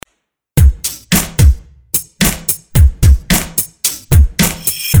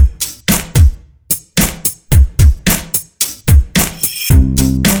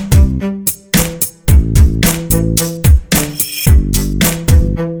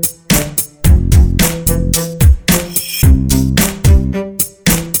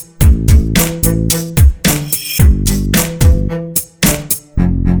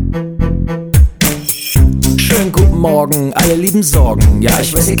7 Sorgen. Ja,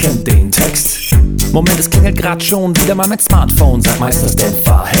 ich weiß, ihr kennt den Text. Moment, es klingelt grad schon wieder mal mein Smartphone. Sag mal, ist das denn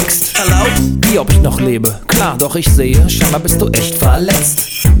verhext? Hallo? Wie, ob ich noch lebe? Klar, doch ich sehe, scheinbar bist du echt verletzt.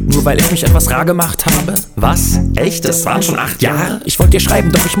 Nur weil ich mich etwas rar gemacht habe? Was? Echt? Das waren schon 8 Jahre? Ich wollte dir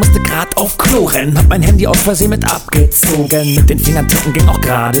schreiben, doch ich musste grad auf Klo rennen. Hab mein Handy aus Versehen mit abgezogen. Mit den Fingern tippen ging auch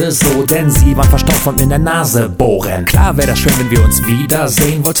gerade so, denn sie waren verstaubt und mir in der Nase bohren. Klar wäre das schön, wenn wir uns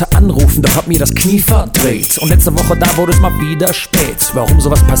wiedersehen. Wollte anrufen, doch hab mir das Knie verdreht. Und letzte Woche da wurde es mal wieder spät. Warum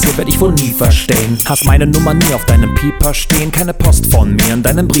sowas passiert, werde ich wohl nie verstehen. Hast meine Nummer nie auf deinem Pieper stehen. Keine Post von mir in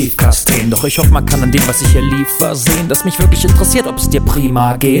deinem Briefkasten. Doch ich hoffe, man kann an dem, was ich hier liefer, sehen, dass mich wirklich interessiert, ob es dir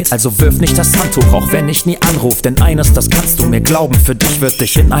prima geht. Also wirf nicht das Handtuch, auch wenn ich nie anruf. Denn eines, das kannst du mir glauben, für dich wird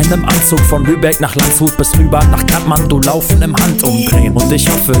dich in einem Anzug von Lübeck nach Landshut bis rüber nach Kathmandu laufen im Handumdrehen. Und ich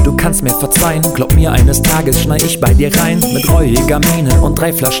hoffe, du kannst mir verzeihen. Glaub mir, eines Tages schnei ich bei dir rein. Mit reuiger Miene und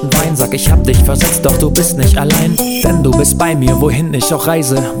 3 Flaschen Wein. Sag, ich hab dich versetzt, doch du bist nicht allein. Denn du bist bei mir, wohin ich auch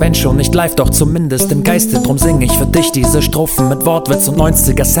reise. Wenn schon nicht live, doch zumindest im Geiste. Drum sing ich für dich diese Strophen mit Wortwitz und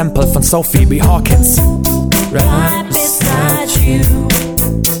 90er Sample von Sophie B. Hawkins. Right beside you,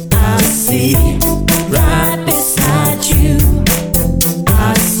 I see. Right beside you,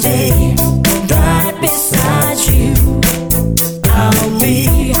 I stay. Right beside you, I'll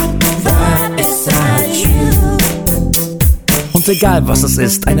be. Right beside you. Und egal was es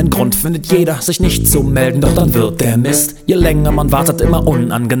ist, einen Grund findet jeder, sich nicht zu melden, doch dann wird der Mist. Je länger man wartet, immer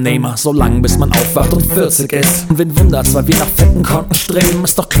unangenehmer, so lang bis man aufwacht und 40 ist. Und wen wundert's, weil wir nach fetten Konten streben,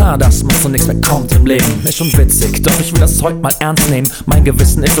 ist doch klar, dass man zu nichts mehr kommt im Leben. Ist schon witzig, doch ich will das heute mal ernst nehmen. Mein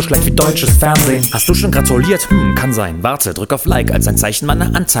Gewissen ist so schlecht wie deutsches Fernsehen. Hast du schon gratuliert? Kann sein. Warte, drück auf Like als ein Zeichen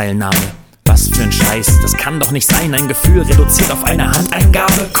meiner Anteilnahme. Was für ein Scheiß, das kann doch nicht sein, ein Gefühl reduziert auf eine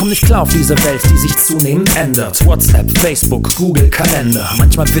Handeingabe. Komm nicht klar auf diese Welt, die sich zunehmend ändert. WhatsApp, Facebook, Google, Kalender.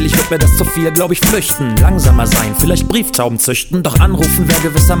 Manchmal will ich, wird mir das zu viel, glaub ich, flüchten. Langsamer sein, vielleicht Brieftauben züchten. Doch anrufen wäre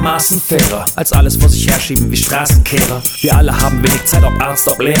gewissermaßen fairer, als alles vor sich herschieben wie Straßenkehrer. Wir alle haben wenig Zeit, ob Arzt,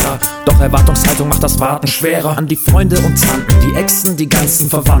 ob Lehrer. Doch Erwartungshaltung macht das Warten schwerer. An die Freunde und Tanten, die Exen, die ganzen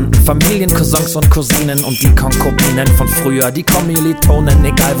Verwandten, Familien, Cousins und Cousinen und die Konkubinen von früher, die Kommilitonen,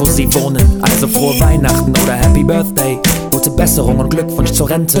 egal wo sie wohnen. Also frohe Weihnachten oder Happy Birthday. Gute Besserung und Glückwunsch zur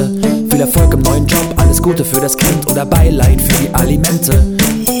Rente. Viel Erfolg im neuen Job, alles Gute für das Kind oder Beileid für die Alimente.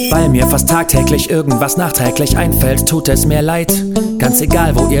 Weil mir fast tagtäglich irgendwas nachträglich einfällt, tut es mir leid. Ganz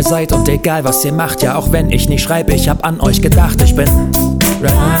egal wo ihr seid und egal was ihr macht. Ja, auch wenn ich nicht schreibe, ich hab an euch gedacht. Ich bin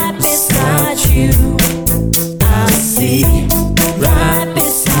right beside you, I see. Right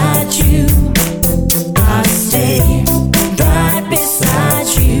beside you, I stay. Right beside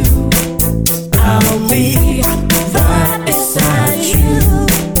you, I'll be. Right beside you,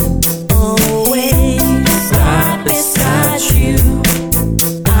 always. Right beside you,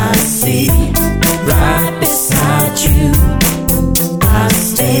 I see. Right beside you, I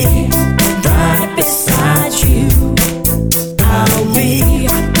stay. Right beside you, I'll be.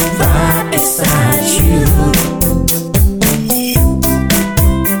 Right beside you.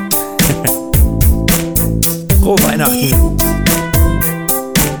 frohe Weihnachten.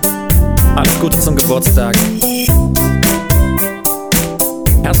 Alles Gute zum Geburtstag.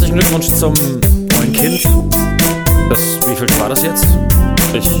 Herzlichen Glückwunsch zum neuen Kind. Wie viel war das jetzt?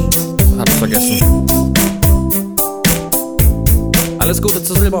 Ich hab's vergessen. Alles Gute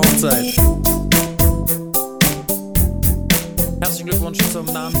zur Silberhochzeit. Herzlichen Glückwunsch zum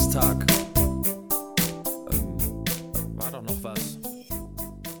Namenstag.